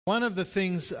One of the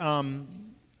things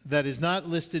that is not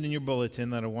listed in your bulletin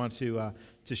that I want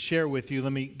to share with you,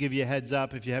 let me give you a heads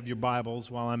up if you have your Bibles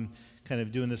while I'm kind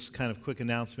of doing this kind of quick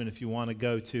announcement. If you want to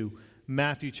go to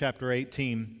Matthew chapter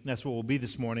 18, that's what we'll be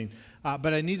this morning.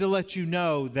 But I need to let you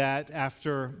know that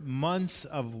after months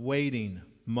and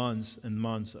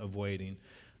months of waiting,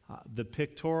 the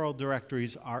pictorial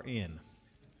directories are in.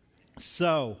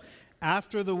 So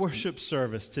after the worship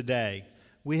service today,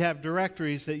 we have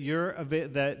directories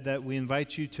that we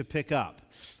invite you to pick up.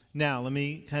 Now, let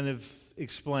me kind of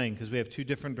explain, because we have two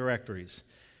different directories.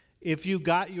 If you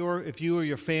or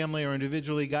your family or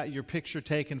individually got your picture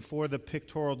taken for the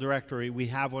pictorial directory, we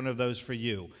have one of those for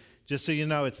you. Just so you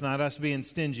know, it's not us being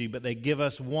stingy, but they give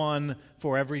us one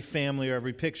for every family or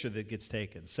every picture that gets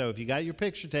taken. So if you got your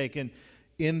picture taken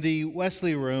in the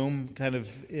Wesley room, kind of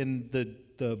in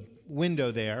the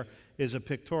window there, is a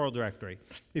pictorial directory.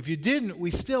 If you didn't,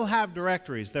 we still have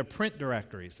directories. They're print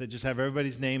directories. They just have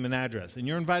everybody's name and address. And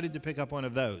you're invited to pick up one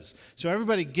of those. So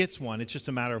everybody gets one. It's just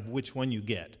a matter of which one you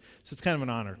get. So it's kind of an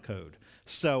honor code.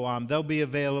 So they'll be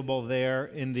available there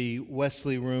in the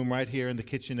Wesley room right here in the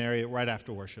kitchen area right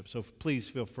after worship. So please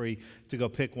feel free to go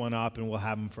pick one up, and we'll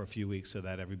have them for a few weeks so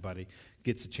that everybody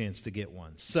gets a chance to get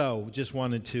one. So just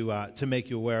wanted to make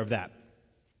you aware of that.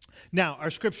 Now, our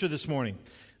scripture this morning.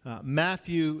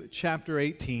 Matthew chapter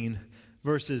 18,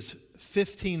 verses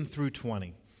 15 through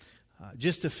 20.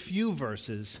 Just a few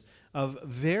verses of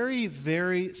very,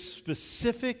 very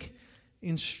specific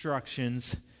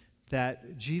instructions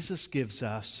that Jesus gives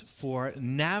us for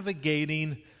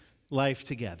navigating life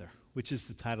together, which is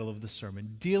the title of the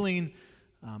sermon, dealing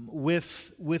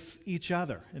with each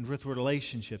other and with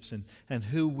relationships and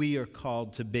who we are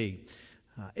called to be.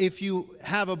 If you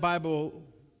have a Bible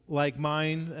like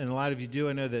mine, and a lot of you do,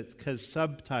 I know that because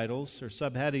subtitles or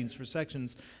subheadings for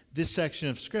sections, this section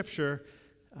of Scripture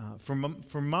from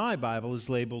my Bible is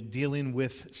labeled Dealing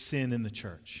with Sin in the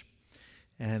Church.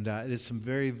 And it is some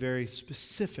very, very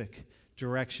specific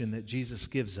direction that Jesus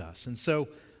gives us. And so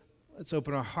let's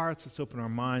open our hearts, let's open our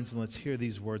minds, and let's hear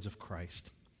these words of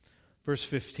Christ. Verse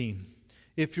 15,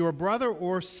 if your brother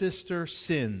or sister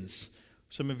sins,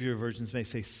 some of your versions may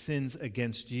say sins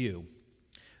against you,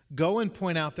 go and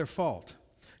point out their fault,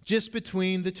 just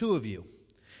between the two of you.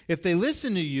 If they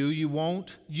listen to you,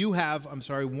 you have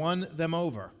won them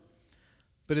over.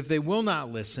 But if they will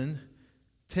not listen,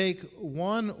 take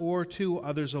one or two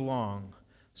others along,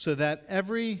 so that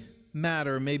every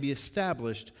matter may be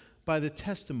established by the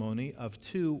testimony of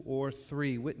 2 or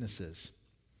 3 witnesses.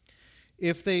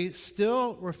 If they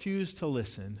still refuse to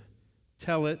listen,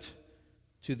 tell it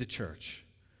to the church.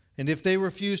 And if they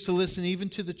refuse to listen even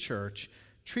to the church,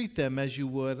 treat them as you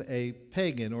would a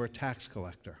pagan or a tax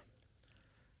collector.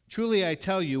 Truly I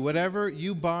tell you, whatever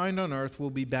you bind on earth will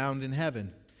be bound in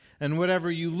heaven, and whatever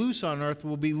you loose on earth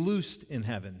will be loosed in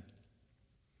heaven.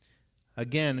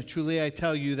 Again, truly I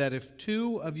tell you that if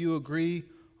 2 of you agree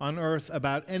on earth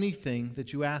about anything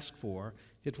that you ask for,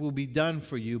 it will be done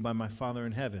for you by my Father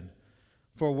in heaven.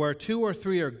 For where 2 or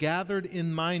 3 are gathered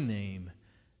in my name,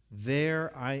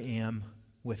 there I am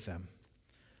with them.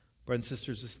 Brothers and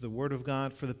sisters, this is the word of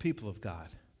God for the people of God.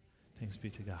 Thanks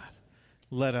be to God.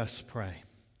 Let us pray.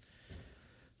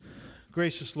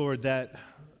 Gracious Lord, that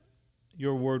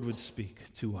your word would speak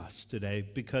to us today,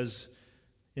 because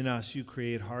in us you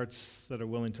create hearts that are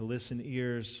willing to listen,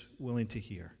 ears willing to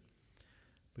hear.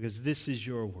 Because this is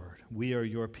your word. We are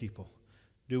your people.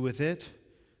 Do with it,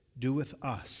 do with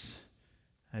us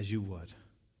as you would.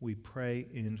 We pray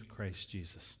in Christ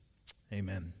Jesus.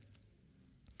 Amen.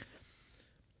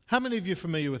 How many of you are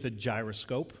familiar with a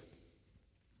gyroscope?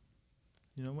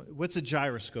 You know, what's a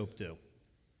gyroscope do?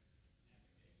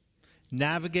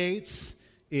 Navigates,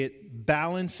 it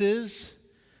balances,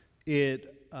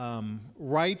 it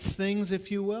rights things,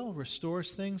 if you will,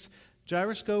 restores things.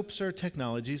 Gyroscopes are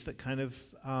technologies that kind of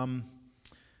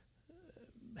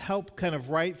help kind of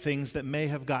right things that may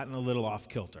have gotten a little off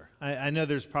kilter. I know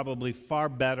there's probably far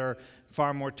better,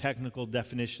 far more technical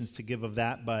definitions to give of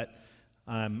that, but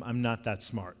I'm not that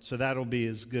smart. So that'll be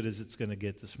as good as it's going to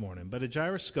get this morning. But a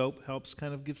gyroscope helps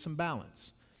kind of give some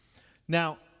balance.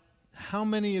 Now, how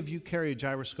many of you carry a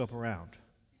gyroscope around?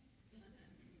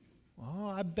 Well,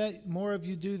 I bet more of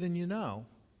you do than you know.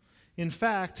 In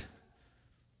fact,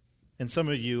 and some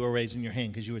of you are raising your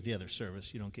hand because you were at the other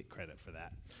service. You don't get credit for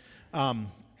that.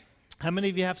 How many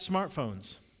of you have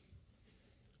smartphones?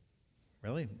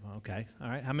 Really? Okay. All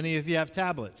right. How many of you have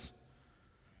tablets?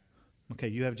 Okay,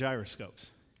 you have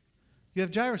gyroscopes. You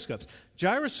have gyroscopes.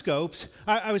 Gyroscopes,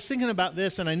 I was thinking about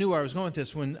this, and I knew where I was going with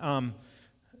this when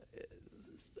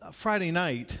Friday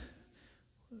night,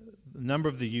 a number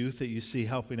of the youth that you see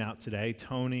helping out today,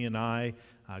 Tony and I,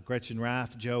 Gretchen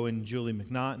Rath, Joe and Julie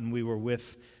McNaughton, we were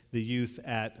with the youth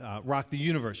at Rock the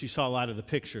Universe. You saw a lot of the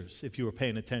pictures if you were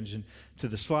paying attention to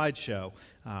the slideshow.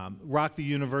 Rock the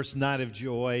Universe, Night of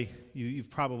Joy. You've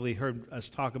probably heard us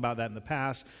talk about that in the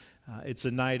past. It's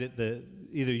a night at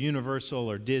either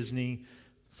Universal or Disney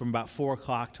from about 4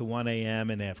 o'clock to 1 a.m.,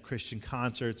 and they have Christian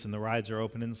concerts, and the rides are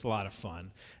open, and it's a lot of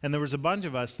fun. And there was a bunch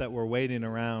of us that were waiting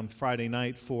around Friday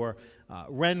night for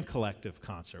Ren Collective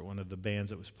concert, one of the bands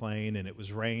that was playing, and it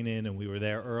was raining, and we were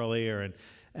there earlier,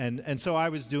 and so I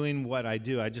was doing what I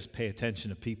do. I just pay attention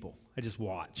to people. I just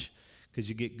watch, because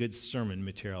you get good sermon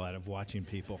material out of watching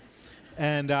people.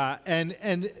 And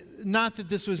not that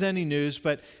this was any news,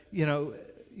 but, you know,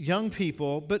 young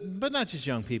people, but not just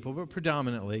young people, but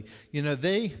predominantly, you know,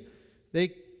 they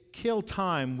kill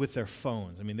time with their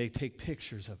phones. I mean, they take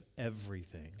pictures of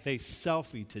everything. They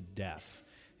selfie to death.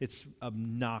 It's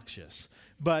obnoxious.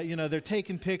 But, you know, they're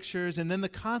taking pictures, and then the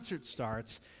concert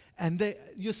starts, and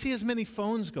you'll see as many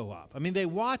phones go up. I mean, they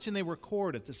watch and they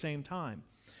record at the same time.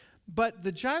 But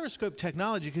the gyroscope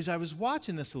technology, because I was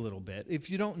watching this a little bit, if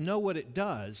you don't know what it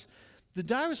does, the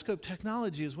gyroscope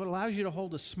technology is what allows you to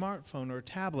hold a smartphone or a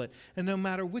tablet, and no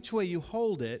matter which way you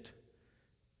hold it,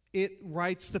 it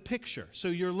writes the picture. So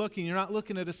you're not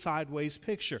looking at a sideways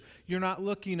picture. You're not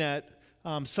looking at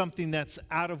something that's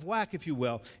out of whack, if you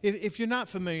will. If you're not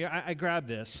familiar, I grabbed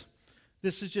this.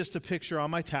 This is just a picture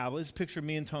on my tablet. It's a picture of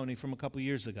me and Tony from a couple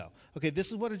years ago. Okay,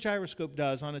 this is what a gyroscope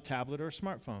does on a tablet or a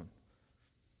smartphone.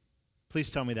 Please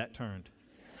tell me that turned.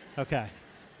 Okay.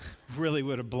 Really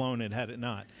would have blown it had it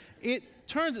not. It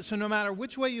turns it so no matter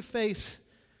which way you face,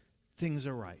 things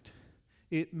are right.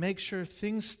 It makes sure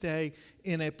things stay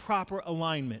in a proper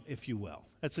alignment, if you will.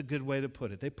 That's a good way to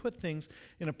put it. They put things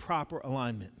in a proper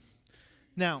alignment.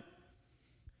 Now,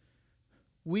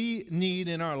 we need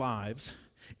in our lives,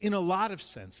 in a lot of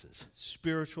senses,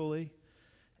 spiritually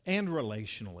and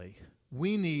relationally,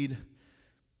 we need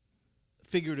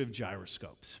figurative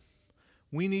gyroscopes.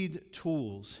 We need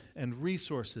tools and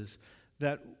resources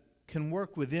that can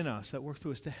work within us, that work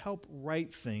through us to help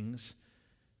right things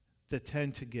that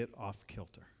tend to get off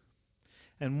kilter.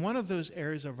 And one of those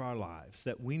areas of our lives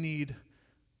that we need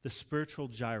the spiritual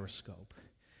gyroscope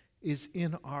is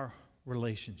in our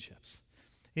relationships,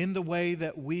 in the way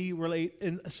that we relate,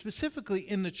 and specifically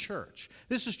in the church.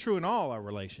 This is true in all our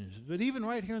relationships, but even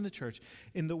right here in the church,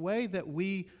 in the way that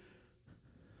we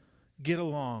get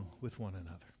along with one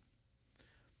another.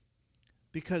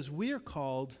 Because we are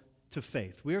called to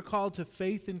faith. We are called to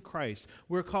faith in Christ.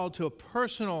 We're called to a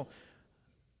personal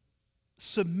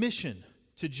submission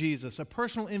to Jesus, a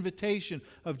personal invitation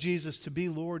of Jesus to be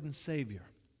Lord and Savior.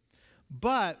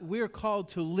 But we're called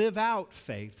to live out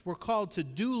faith. We're called to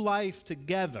do life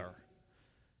together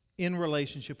in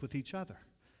relationship with each other.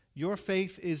 Your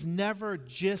faith is never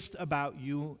just about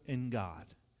you and God.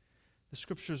 The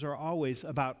scriptures are always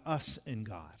about us and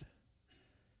God.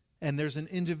 And there's an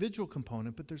individual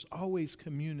component, but there's always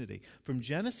community. From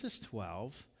Genesis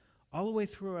 12 all the way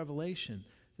through Revelation,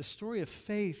 the story of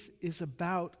faith is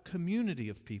about community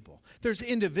of people. There's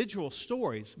individual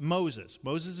stories. Moses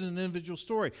is an individual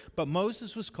story, but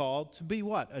Moses was called to be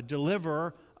what? A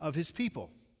deliverer of his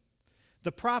people.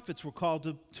 The prophets were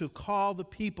called to call the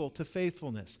people to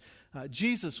faithfulness.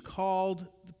 Jesus called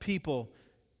the people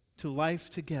to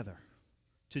life together,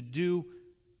 to do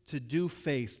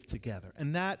faith together.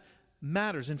 And that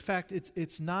matters. In fact,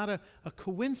 it's not a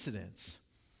coincidence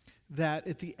that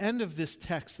at the end of this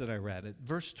text that I read, at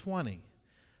verse 20,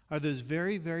 are those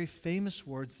very, very famous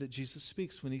words that Jesus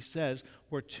speaks when he says,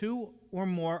 "Where two or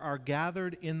more are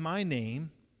gathered in my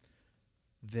name,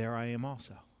 there I am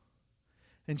also."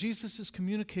 And Jesus is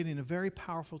communicating a very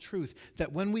powerful truth,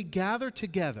 that when we gather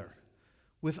together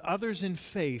with others in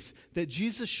faith, that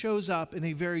Jesus shows up in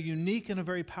a very unique and a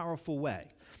very powerful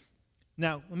way.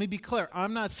 Now, let me be clear.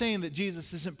 I'm not saying that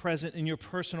Jesus isn't present in your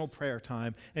personal prayer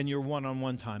time and your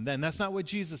one-on-one time. Then that's not what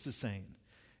Jesus is saying.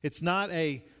 It's not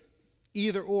a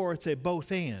either or, it's a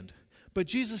both and. But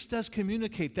Jesus does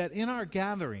communicate that in our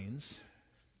gatherings,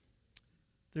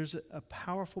 there's a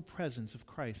powerful presence of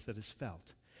Christ that is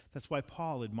felt. That's why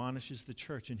Paul admonishes the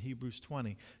church in Hebrews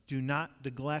 20, do not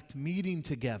neglect meeting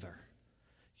together.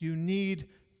 You need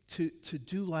to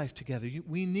do life together.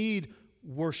 We need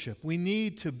worship. We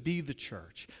need to be the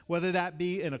church, whether that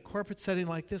be in a corporate setting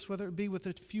like this, whether it be with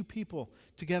a few people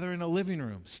together in a living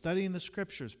room, studying the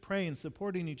scriptures, praying,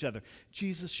 supporting each other.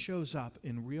 Jesus shows up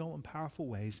in real and powerful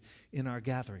ways in our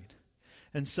gathering.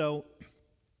 And so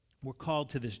we're called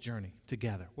to this journey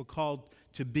together. We're called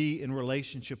to be in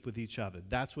relationship with each other.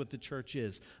 That's what the church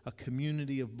is, a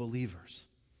community of believers.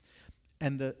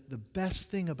 And the best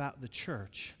thing about the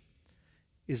church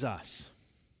is us.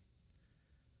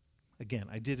 Again,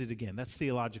 I did it again. That's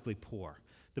theologically poor.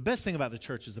 The best thing about the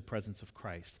church is the presence of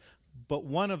Christ. But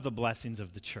one of the blessings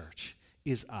of the church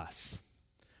is us.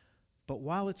 But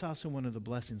while it's also one of the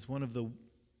blessings, one of the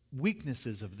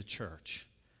weaknesses of the church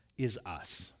is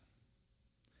us.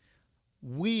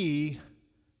 We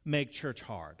make church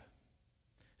hard.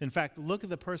 In fact, look at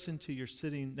the person you're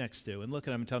sitting next to and look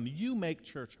at them and tell them, you make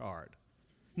church hard.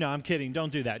 No, I'm kidding.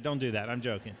 Don't do that. Don't do that. I'm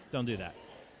joking. Don't do that.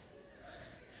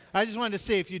 I just wanted to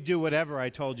see if you'd do whatever I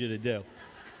told you to do.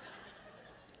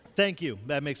 Thank you.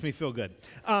 That makes me feel good.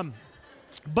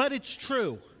 But it's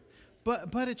true.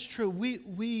 But it's true.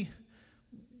 We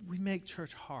make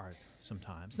church hard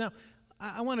sometimes. Now,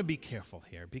 I want to be careful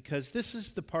here because this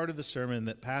is the part of the sermon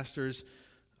that pastors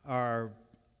are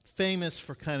famous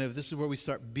for this is where we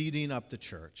start beating up the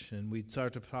church and we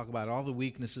start to talk about all the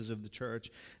weaknesses of the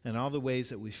church and all the ways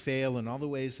that we fail and all the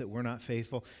ways that we're not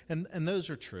faithful. And those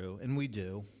are true, and we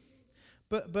do.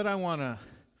 But I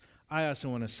also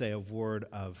want to say a word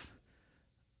of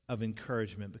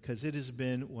encouragement because it has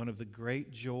been one of the great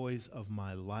joys of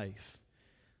my life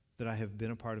that I have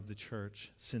been a part of the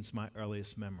church since my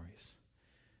earliest memories.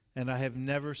 And I have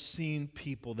never seen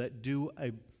people that do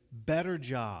a better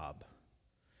job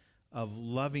of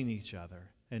loving each other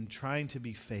and trying to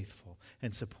be faithful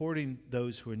and supporting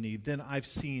those who are in need than I've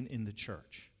seen in the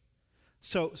church.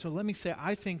 So let me say,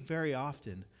 I think very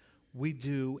often we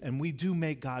do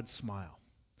make God smile.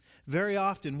 Very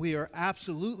often we are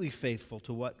absolutely faithful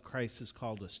to what Christ has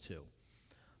called us to.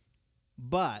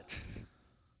 But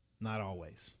not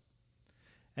always.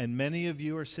 And many of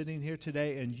you are sitting here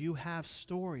today and you have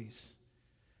stories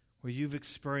where you've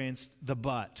experienced the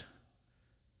but.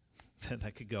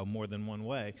 That could go more than one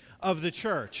way, of the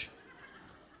church.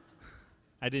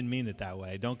 I didn't mean it that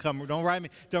way. Don't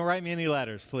write me any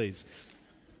letters, please.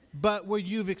 But where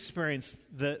you've experienced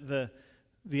the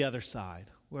other side,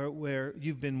 where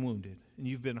you've been wounded and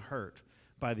you've been hurt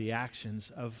by the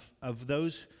actions of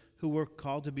those who were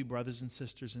called to be brothers and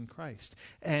sisters in Christ.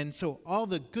 And so all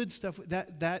the good stuff,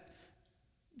 that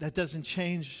doesn't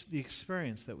change the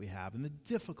experience that we have and the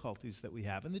difficulties that we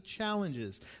have and the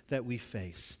challenges that we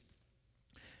face.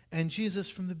 And Jesus,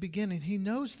 from the beginning, he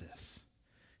knows this.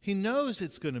 He knows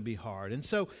it's going to be hard. And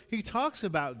so he talks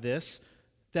about this,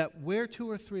 that where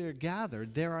two or three are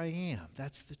gathered, there I am.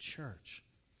 That's the church.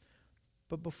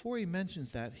 But before he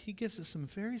mentions that, he gives us some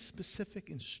very specific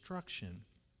instruction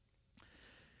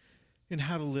in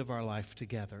how to live our life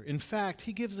together. In fact,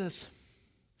 he gives us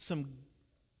some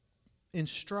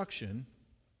instruction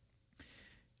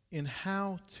in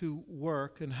how to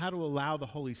work and how to allow the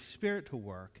Holy Spirit to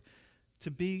work to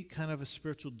be kind of a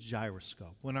spiritual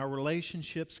gyroscope. When our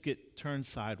relationships get turned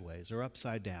sideways or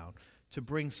upside down, to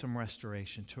bring some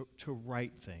restoration, to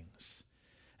right things.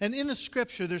 And in the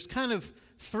scripture, there's kind of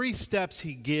 3 steps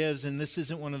he gives, and this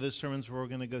isn't one of those sermons where we're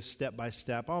going to go step by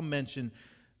step. I'll mention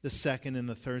the second and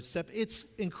the third step. It's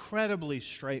incredibly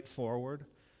straightforward.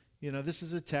 This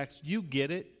is a text. You get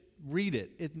it, read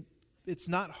it. It's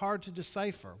not hard to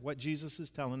decipher what Jesus is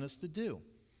telling us to do.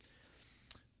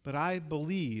 But I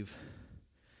believe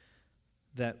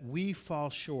that we fall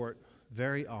short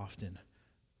very often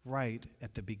right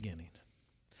at the beginning.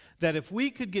 That if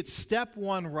we could get step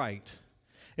 1 right,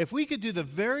 if we could do the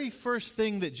very first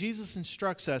thing that Jesus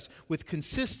instructs us with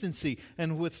consistency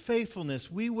and with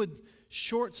faithfulness, we would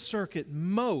short circuit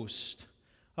most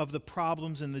of the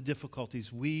problems and the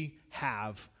difficulties we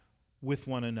have with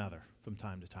one another from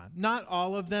time to time. Not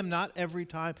all of them, not every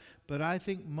time, but I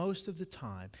think most of the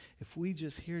time, if we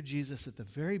just hear Jesus at the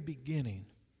very beginning,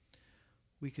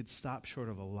 we could stop short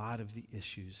of a lot of the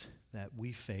issues that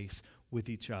we face with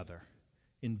each other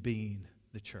in being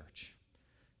the church.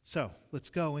 So let's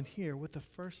go and hear what the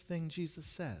first thing Jesus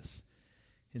says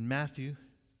in Matthew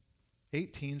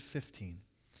 18:15.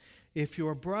 If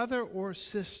your brother or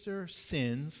sister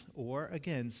sins, or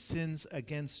again, sins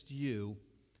against you,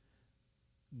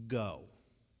 go.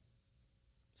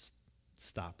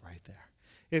 Stop right there.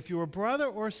 If your brother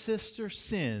or sister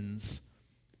sins,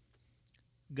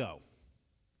 go.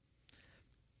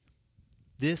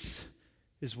 This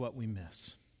is what we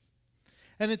miss.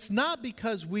 And it's not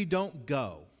because we don't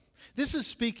go. This is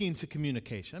speaking to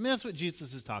communication. I mean, that's what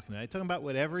Jesus is talking about. He's talking about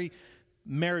what every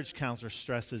marriage counselor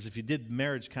stresses. If you did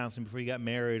marriage counseling before you got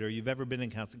married or you've ever been in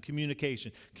counseling,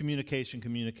 communication.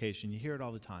 You hear it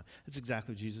all the time. That's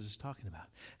exactly what Jesus is talking about.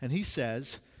 And he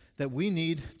says that we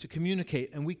need to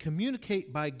communicate, and we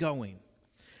communicate by going.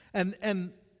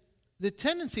 And the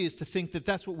tendency is to think that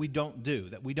that's what we don't do,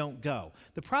 that we don't go.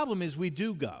 The problem is we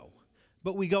do go,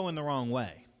 but we go in the wrong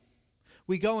way.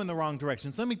 We go in the wrong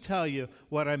directions. Let me tell you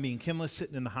what I mean. Kimla's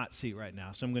sitting in the hot seat right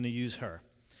now, so I'm going to use her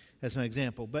as an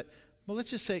example. But let's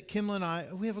just say Kimla and I,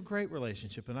 we have a great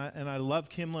relationship, and I love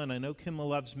Kimla, and I know Kimla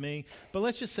loves me. But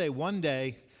let's just say one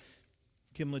day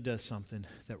Kimla does something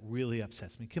that really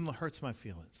upsets me. Kimla hurts my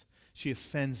feelings. She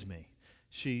offends me.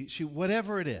 She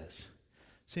whatever it is.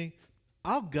 See,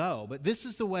 I'll go, but this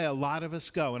is the way a lot of us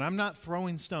go, and I'm not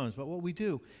throwing stones, but what we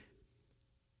do,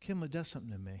 Kimla does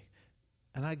something to me,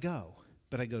 and I go,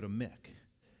 but I go to Mick.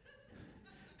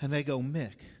 And they go,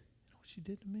 Mick, you know what she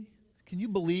did to me? Can you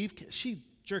believe? She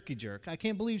jerky jerk. I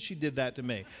can't believe she did that to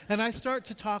me. And I start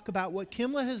to talk about what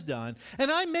Kimla has done,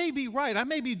 and I may be right. I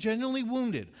may be genuinely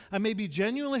wounded. I may be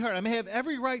genuinely hurt. I may have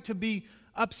every right to be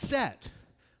upset.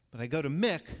 But I go to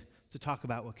Mick to talk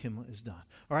about what Kimla has done.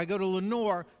 Or I go to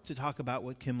Lenore to talk about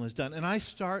what Kimla has done. And I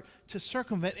start to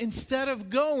circumvent instead of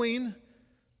going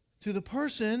to the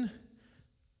person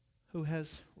who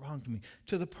has wronged me,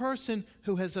 to the person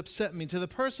who has upset me, to the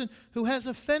person who has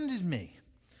offended me.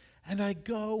 And I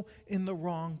go in the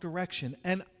wrong direction.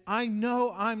 And I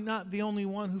know I'm not the only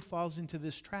one who falls into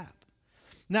this trap.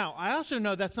 Now, I also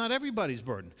know that's not everybody's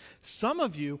burden. Some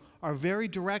of you are very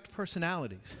direct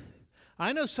personalities.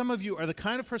 I know some of you are the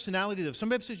kind of personality that if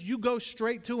somebody says, you go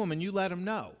straight to them and you let them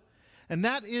know. And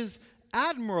that is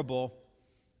admirable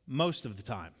most of the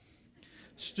time.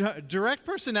 Direct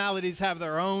personalities have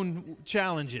their own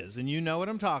challenges, and you know what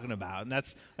I'm talking about. And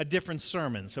that's a different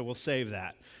sermon, so we'll save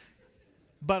that.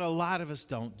 But a lot of us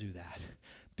don't do that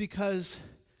because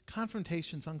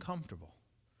confrontation's uncomfortable.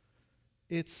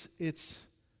 It's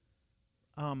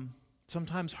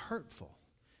sometimes hurtful.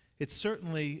 It's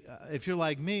certainly, if you're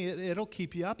like me, it'll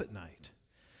keep you up at night.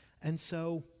 And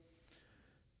so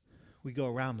we go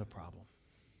around the problem.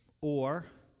 Or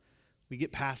we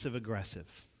get passive aggressive.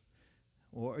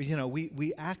 Or,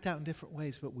 we act out in different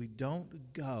ways, but we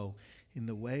don't go in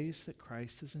the ways that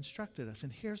Christ has instructed us.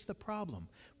 And here's the problem.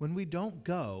 When we don't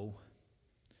go,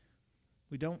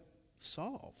 we don't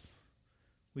solve.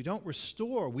 We don't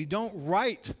restore. We don't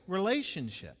right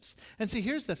relationships. And see,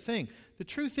 here's the thing. The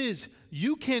truth is,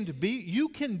 you can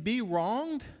be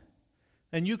wronged,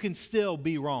 and you can still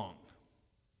be wrong.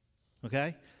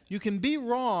 Okay? You can be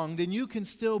wronged, and you can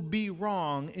still be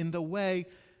wrong in the way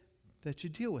that you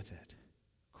deal with it.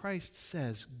 Christ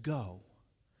says, go.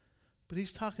 But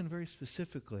he's talking very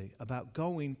specifically about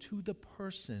going to the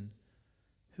person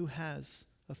who has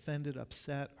offended,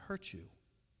 upset, hurt you.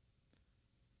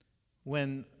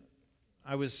 When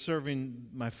I was serving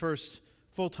my first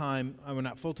full-time,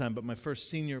 not full-time, but my first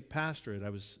senior pastorate, I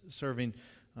was serving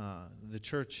the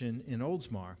church in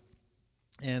Oldsmar.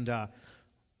 And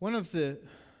one of the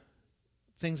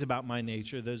things about my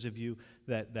nature, those of you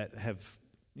that have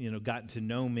gotten to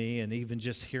know me and even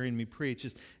just hearing me preach,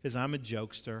 is I'm a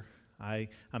jokester.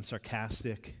 I'm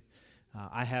sarcastic.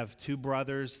 I have two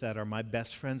brothers that are my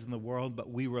best friends in the world,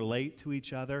 but we relate to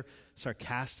each other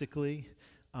sarcastically.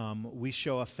 We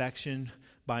show affection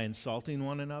by insulting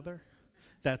one another.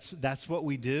 That's what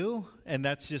we do, and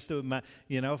that's just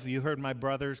if you heard my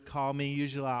brothers call me,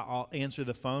 usually I'll answer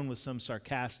the phone with some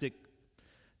sarcastic,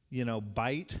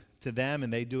 bite to them,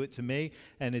 and they do it to me,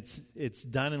 and it's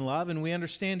done in love, and we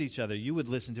understand each other. You would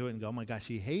listen to it and go, "Oh my gosh,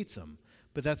 he hates him,"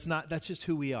 but that's just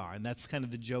who we are, and that's kind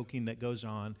of the joking that goes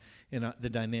on in the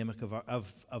dynamic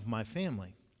of my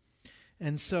family,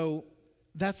 and so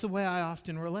that's the way I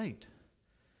often relate.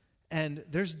 And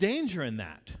there's danger in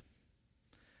that.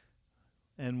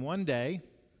 And one day,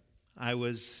 I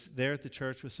was there at the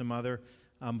church with some other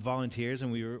volunteers,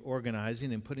 and we were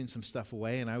organizing and putting some stuff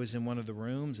away, and I was in one of the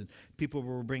rooms, and people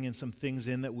were bringing some things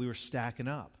in that we were stacking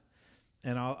up.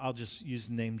 And I'll just use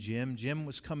the name Jim. Jim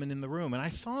was coming in the room, and I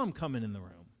saw him coming in the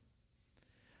room.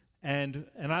 And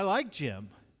I like Jim.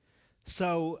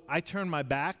 So I turned my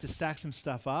back to stack some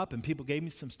stuff up, and people gave me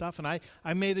some stuff, and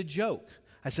I made a joke.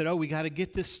 I said, we got to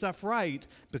get this stuff right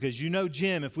because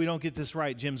Jim, if we don't get this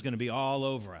right, Jim's going to be all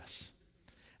over us.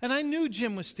 And I knew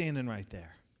Jim was standing right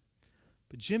there.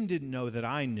 But Jim didn't know that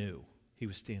I knew he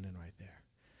was standing right there.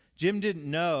 Jim didn't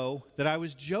know that I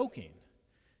was joking.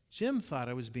 Jim thought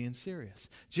I was being serious.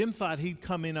 Jim thought he'd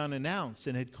come in unannounced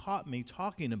and had caught me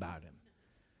talking about him.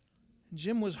 And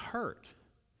Jim was hurt.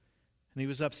 And he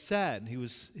was upset. And he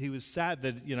was sad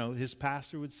that, his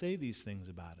pastor would say these things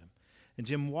about him. And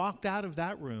Jim walked out of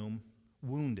that room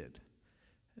wounded,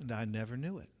 and I never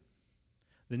knew it.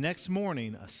 The next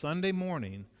morning, a Sunday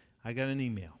morning, I got an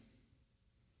email.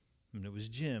 And it was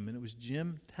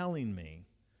Jim telling me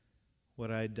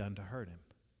what I had done to hurt him.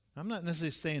 I'm not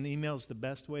necessarily saying email is the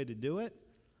best way to do it,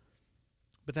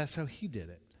 but that's how he did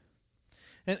it.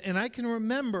 And I can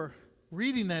remember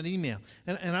reading that email.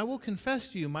 And I will confess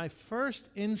to you, my first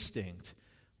instinct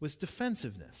was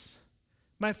defensiveness.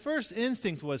 My first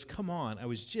instinct was, come on, I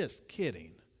was just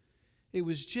kidding. It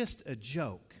was just a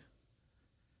joke.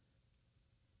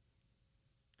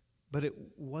 But it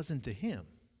wasn't to him.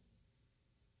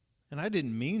 And I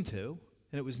didn't mean to,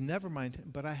 and it was never my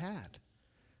intent, but I had.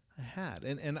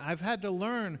 And I've had to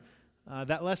learn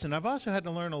that lesson. I've also had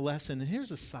to learn a lesson, and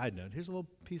here's a side note. Here's a little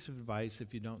piece of advice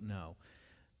if you don't know.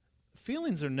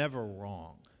 Feelings are never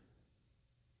wrong.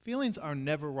 Feelings are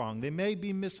never wrong. They may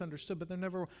be misunderstood, but they're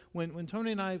never wrong. When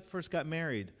Tony and I first got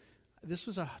married, this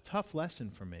was a tough lesson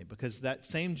for me because that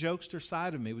same jokester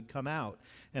side of me would come out,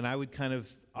 and I would kind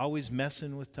of always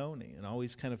messing with Tony and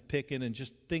always kind of picking and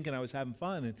just thinking I was having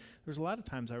fun. And there was a lot of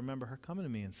times I remember her coming to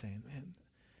me and saying, man,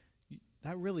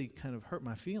 that really kind of hurt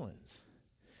my feelings.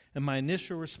 And my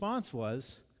initial response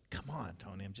was, come on,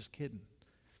 Tony, I'm just kidding.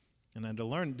 And I had to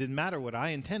learn it didn't matter what I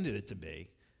intended it to be.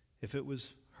 If it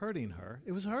was hurting her,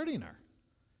 it was hurting her.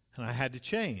 And I had to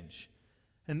change.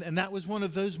 And that was one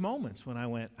of those moments when I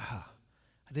went, I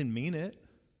didn't mean it,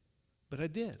 but I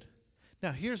did.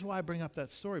 Now, here's why I bring up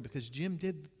that story, because Jim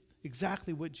did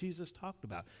exactly what Jesus talked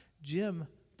about. Jim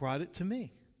brought it to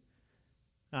me.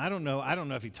 Now, I don't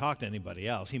know if he talked to anybody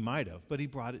else. He might have, but he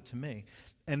brought it to me.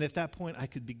 And at that point, I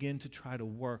could begin to try to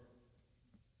work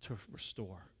to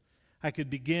restore. I could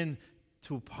begin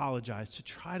to apologize, to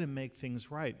try to make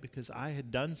things right, because I had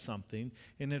done something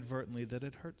inadvertently that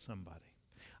had hurt somebody.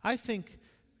 I think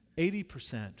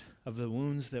 80% of the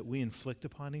wounds that we inflict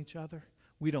upon each other,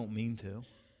 we don't mean to.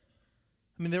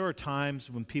 I mean, there are times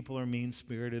when people are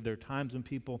mean-spirited. There are times when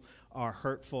people are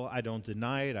hurtful. I don't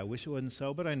deny it. I wish it wasn't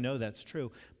so, but I know that's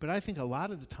true. But I think a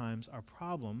lot of the times our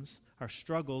problems, our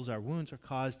struggles, our wounds are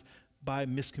caused by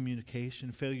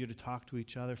miscommunication, failure to talk to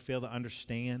each other, fail to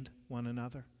understand one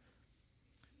another.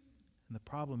 And the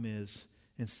problem is,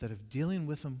 instead of dealing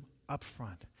with them up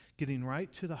front, getting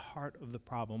right to the heart of the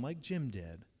problem like Jim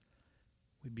did,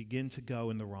 we begin to go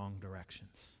in the wrong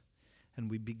directions. And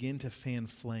we begin to fan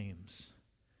flames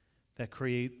that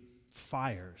create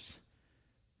fires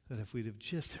that if we'd have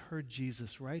just heard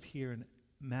Jesus right here in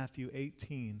Matthew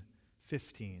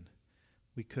 18:15,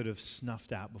 we could have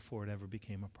snuffed out before it ever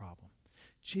became a problem.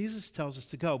 Jesus tells us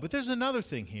to go. But there's another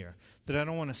thing here that I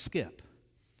don't want to skip.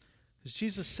 Because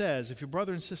Jesus says, if your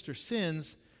brother and sister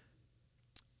sins,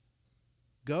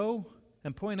 go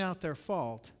and point out their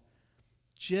fault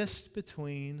just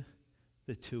between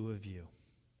the two of you.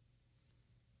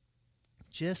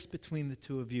 Just between the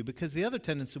two of you. Because the other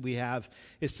tendency we have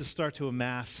is to start to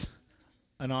amass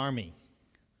an army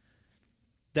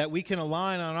that we can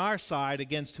align on our side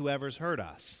against whoever's hurt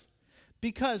us.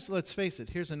 Because, let's face it,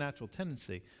 here's a natural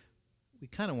tendency. We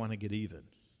kind of want to get even.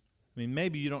 I mean,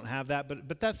 maybe you don't have that,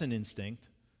 but that's an instinct.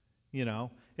 You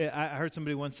know, I heard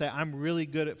somebody once say, I'm really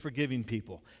good at forgiving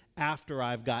people after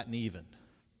I've gotten even.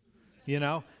 You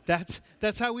know, that's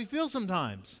how we feel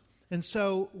sometimes. And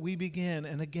so we begin,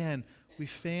 and again, we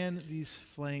fan these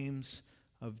flames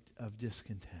of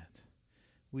discontent.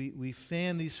 We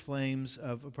fan these flames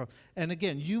of a problem. And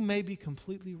again, you may be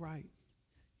completely right.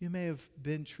 You may have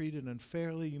been treated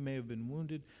unfairly. You may have been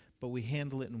wounded, but we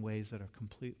handle it in ways that are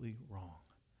completely wrong.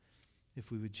 If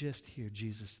we would just hear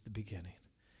Jesus at the beginning,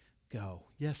 go.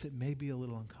 Yes, it may be a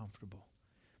little uncomfortable,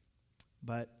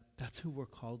 but that's who we're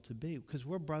called to be, because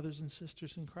we're brothers and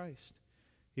sisters in Christ.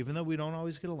 Even though we don't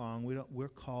always get along, we're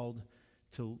called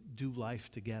to do life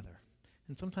together.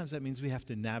 And sometimes that means we have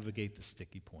to navigate the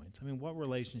sticky points. I mean, what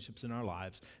relationships in our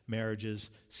lives, marriages,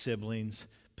 siblings,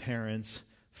 parents,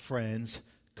 friends,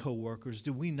 co-workers,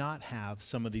 do we not have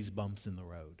some of these bumps in the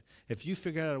road? If you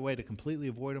figure out a way to completely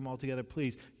avoid them altogether,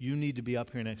 please, you need to be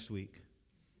up here next week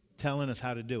telling us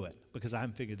how to do it, because I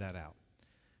haven't figured that out.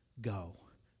 Go.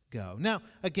 Now,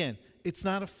 again, it's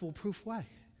not a foolproof way.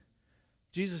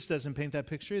 Jesus doesn't paint that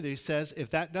picture either. He says if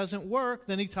that doesn't work,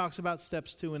 then he talks about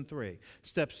steps 2 and 3.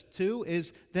 Steps 2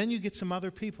 is then you get some other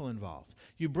people involved.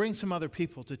 You bring some other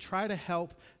people to try to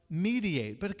help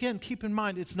mediate. But again, keep in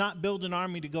mind, it's not build an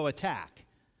army to go attack.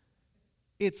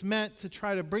 It's meant to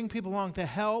try to bring people along to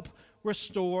help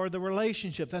restore the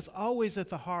relationship. That's always at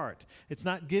the heart. It's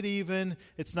not get even.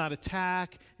 It's not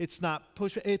attack. It's not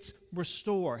push. It's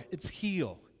restore. It's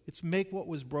heal. It's make what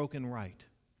was broken right.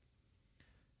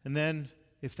 And then,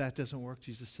 if that doesn't work,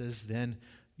 Jesus says, then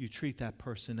you treat that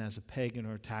person as a pagan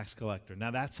or a tax collector.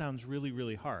 Now, that sounds really,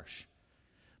 really harsh.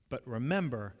 But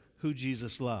remember who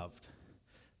Jesus loved.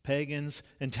 Pagans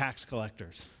and tax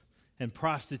collectors and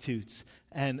prostitutes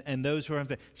and those who are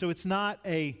unfaithful. So it's not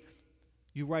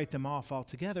you write them off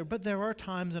altogether, but there are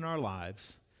times in our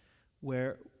lives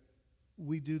where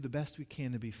we do the best we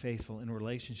can to be faithful, and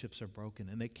relationships are broken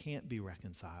and they can't be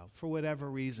reconciled for whatever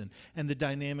reason, and the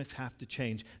dynamics have to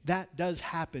change. That does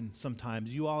happen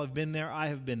sometimes. You all have been there. I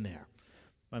have been there.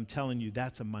 I'm telling you,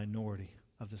 that's a minority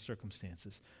of the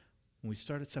circumstances. When we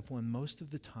start at step one, most of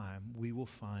the time we will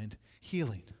find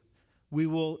healing. We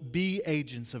will be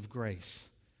agents of grace.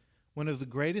 One of the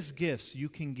greatest gifts you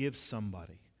can give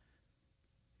somebody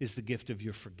is the gift of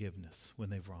your forgiveness when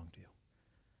they've wronged you.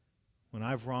 When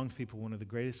I've wronged people, one of the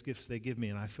greatest gifts they give me,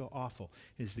 and I feel awful,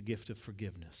 is the gift of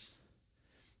forgiveness.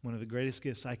 One of the greatest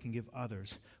gifts I can give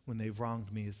others when they've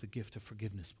wronged me is the gift of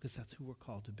forgiveness, because that's who we're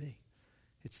called to be.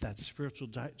 It's that spiritual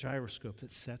gyroscope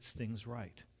that sets things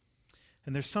right.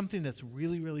 And there's something that's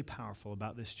really, really powerful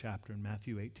about this chapter in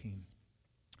Matthew 18.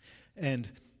 And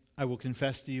I will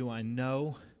confess to you, I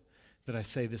know that I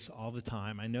say this all the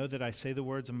time. I know that I say the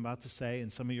words I'm about to say,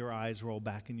 and some of your eyes roll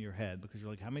back in your head because you're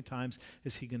like, how many times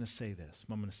is he going to say this?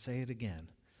 Well, I'm going to say it again.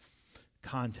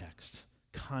 Context,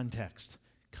 context,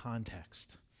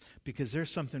 context. Because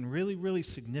there's something really, really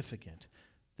significant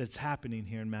that's happening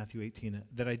here in Matthew 18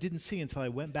 that I didn't see until I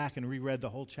went back and reread the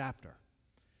whole chapter.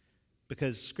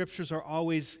 Because scriptures are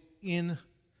always in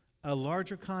a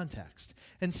larger context.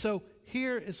 And so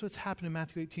here is what's happening in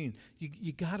Matthew 18.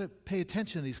 You got to pay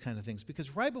attention to these kind of things,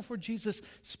 because right before Jesus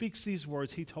speaks these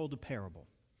words, he told a parable.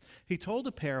 He told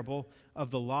a parable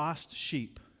of the lost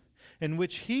sheep, in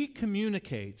which he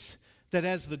communicates that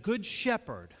as the good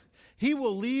shepherd, he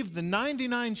will leave the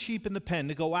 99 sheep in the pen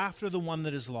to go after the one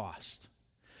that is lost.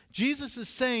 Jesus is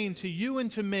saying to you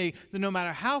and to me that no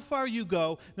matter how far you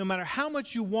go, no matter how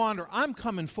much you wander, I'm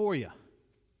coming for you.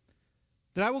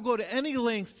 That I will go to any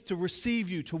length to receive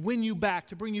you, to win you back,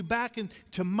 to bring you back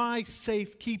into my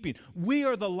safe keeping. We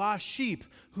are the lost sheep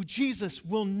who Jesus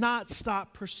will not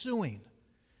stop pursuing.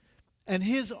 And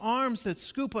his arms that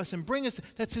scoop us and bring us,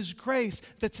 that's his grace,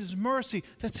 that's his mercy,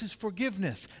 that's his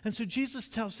forgiveness. And so Jesus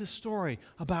tells this story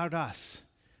about us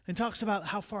and talks about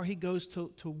how far he goes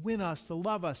to win us, to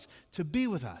love us, to be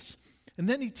with us. And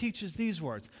then he teaches these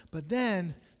words. But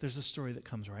then there's a story that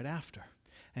comes right after.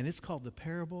 And it's called the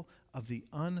parable of the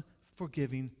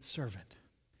unforgiving servant.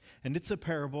 And it's a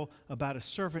parable about a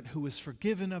servant who is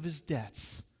forgiven of his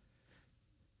debts,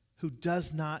 who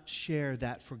does not share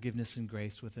that forgiveness and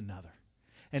grace with another.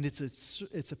 And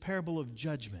it's a parable of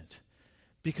judgment,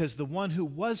 because the one who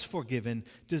was forgiven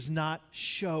does not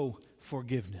show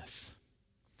forgiveness.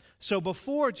 So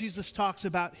before, Jesus talks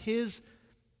about his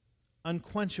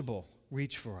unquenchable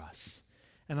reach for us.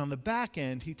 And on the back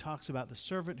end, he talks about the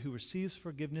servant who receives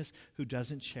forgiveness, who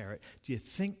doesn't share it. Do you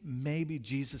think maybe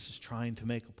Jesus is trying to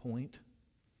make a point?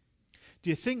 Do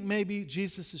you think maybe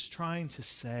Jesus is trying to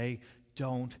say,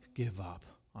 don't give up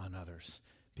on others,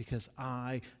 because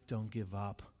I don't give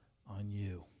up on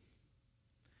you?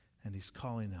 And he's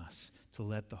calling us to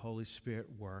let the Holy Spirit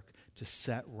work to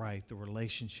set right the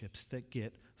relationships that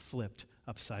get flipped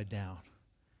upside down,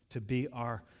 to be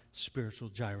our spiritual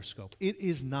gyroscope. It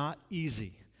is not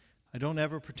easy. I don't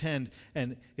ever pretend.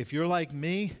 And if you're like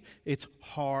me, it's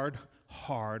hard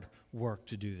work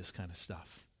to do this kind of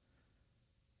stuff.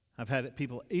 I've had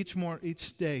people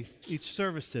each day, each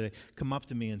service today, come up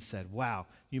to me and said, wow,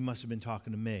 you must have been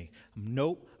talking to me.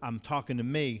 Nope, I'm talking to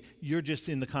me. You're just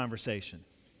in the conversation.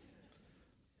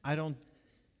 I don't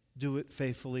do it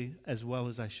faithfully as well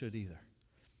as I should either.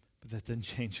 But that doesn't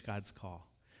change God's call.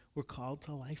 We're called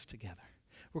to life together.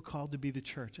 We're called to be the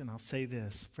church. And I'll say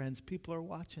this, friends, people are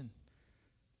watching.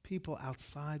 People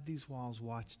outside these walls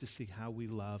watch to see how we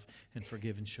love and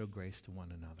forgive and show grace to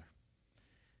one another.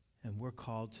 And we're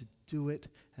called to do it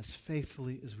as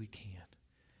faithfully as we can.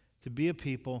 To be a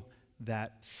people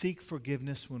that seek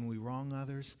forgiveness when we wrong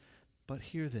others, but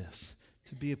hear this,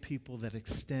 to be a people that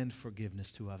extend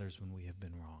forgiveness to others when we have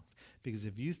been wronged. Because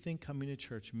if you think coming to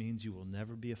church means you will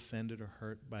never be offended or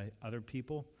hurt by other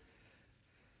people,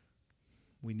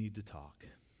 we need to talk.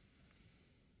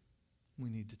 We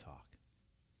need to talk.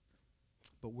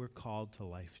 But we're called to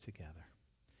life together.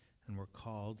 And we're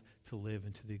called to live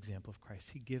into the example of Christ.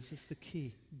 He gives us the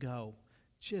key. Go.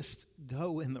 Just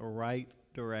go in the right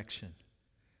direction.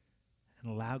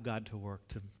 And allow God to work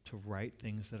to right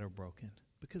things that are broken.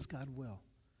 Because God will.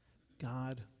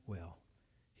 God will.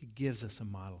 He gives us a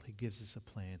model. He gives us a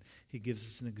plan. He gives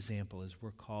us an example as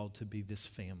we're called to be this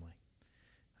family.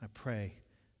 I pray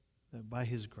that by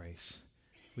his grace,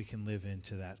 we can live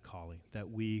into that calling,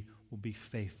 that we will be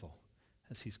faithful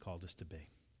as he's called us to be.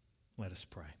 Let us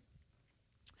pray.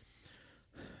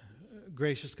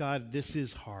 Gracious God, this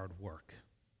is hard work.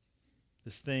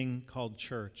 This thing called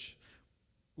church,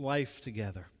 life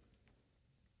together.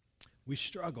 We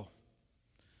struggle.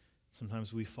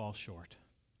 Sometimes we fall short.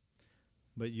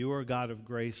 but you are a God of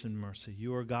grace and mercy.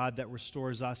 You are a God that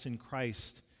restores us in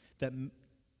Christ, that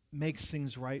makes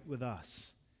things right with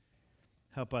us.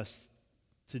 Help us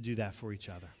to do that for each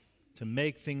other, to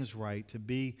make things right, to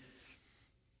be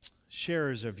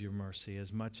sharers of your mercy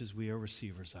as much as we are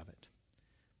receivers of it,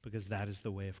 because that is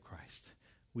the way of Christ.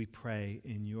 We pray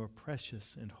in your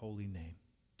precious and holy name.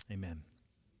 Amen.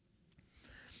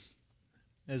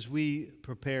 As we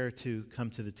prepare to come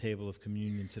to the table of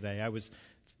communion today, I was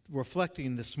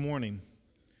reflecting this morning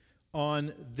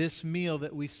on this meal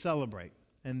that we celebrate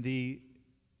and the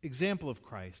example of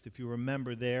Christ. If you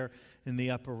remember there in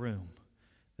the upper room,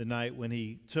 the night when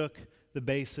he took the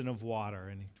basin of water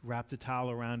and he wrapped a towel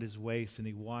around his waist and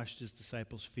he washed his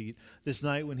disciples' feet. This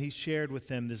night when he shared with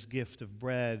them this gift of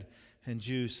bread and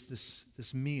juice,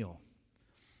 this meal.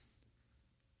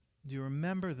 Do you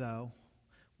remember, though,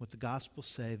 what the Gospels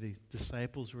say the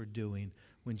disciples were doing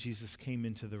when Jesus came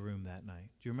into the room that night?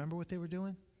 Do you remember what they were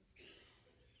doing?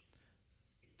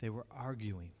 They were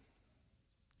arguing.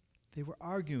 They were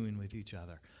arguing with each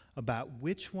other about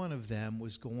which one of them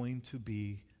was going to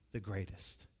be the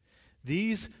greatest.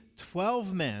 These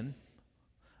 12 men,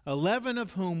 11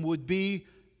 of whom would be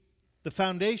the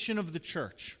foundation of the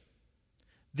church.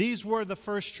 These were the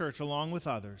first church along with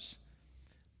others,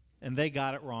 and they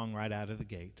got it wrong right out of the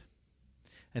gate.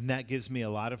 And that gives me a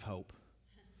lot of hope,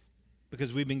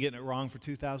 because we've been getting it wrong for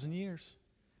 2,000 years,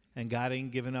 and God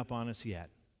ain't given up on us yet.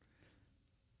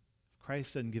 If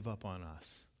Christ doesn't give up on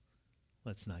us,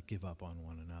 let's not give up on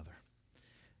one another.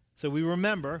 So we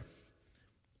remember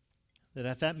that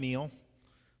at that meal,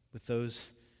 with those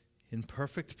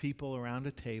imperfect people around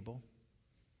a table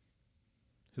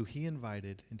who he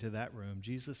invited into that room,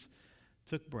 Jesus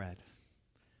took bread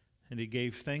and he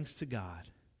gave thanks to God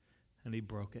and he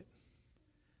broke it.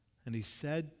 And he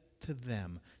said to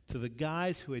them, to the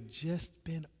guys who had just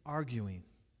been arguing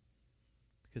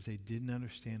because they didn't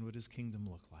understand what his kingdom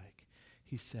looked like,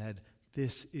 he said,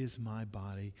 "This is my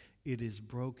body. It is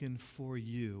broken for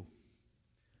you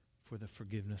for the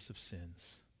forgiveness of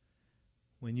sins.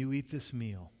 When you eat this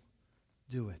meal,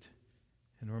 do it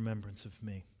in remembrance of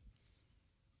me."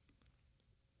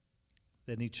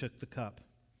 Then he took the cup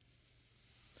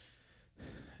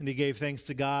and he gave thanks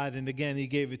to God, and again he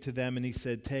gave it to them and he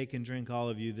said, "Take and drink all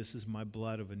of you. This is my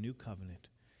blood of a new covenant.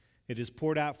 It is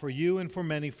poured out for you and for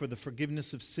many for the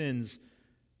forgiveness of sins.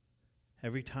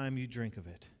 Every time you drink of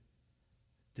it,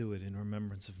 do it in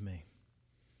remembrance of me."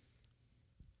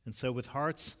 And so with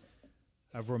hearts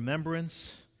of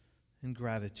remembrance and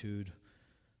gratitude,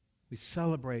 we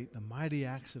celebrate the mighty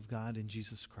acts of God in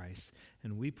Jesus Christ,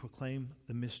 and we proclaim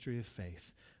the mystery of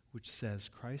faith, which says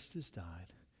Christ has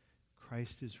died,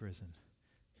 Christ is risen,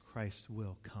 Christ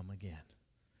will come again.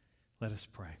 Let us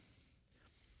pray.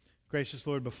 Gracious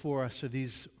Lord, before us are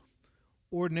these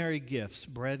ordinary gifts,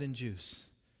 bread and juice,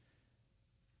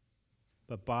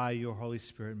 but by your Holy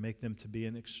Spirit, make them to be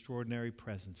an extraordinary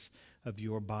presence of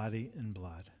your body and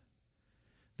blood.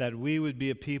 That we would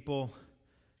be a people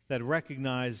that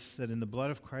recognize that in the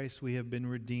blood of Christ we have been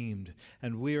redeemed,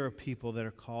 and we are a people that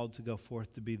are called to go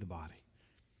forth to be the body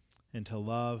and to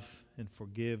love and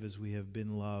forgive as we have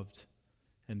been loved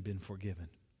and been forgiven.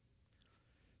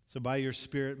 So by your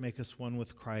Spirit, make us one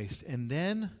with Christ, and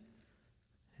then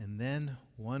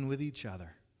one with each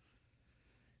other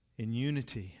in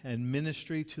unity and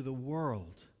ministry to the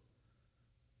world.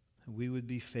 We would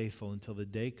be faithful until the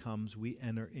day comes we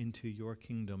enter into your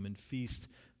kingdom and feast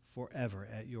forever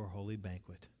at your holy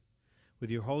banquet. With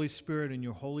your Holy Spirit and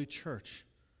your holy church,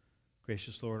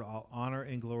 gracious Lord, all honor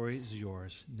and glory is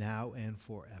yours now and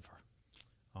forever.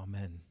 Amen.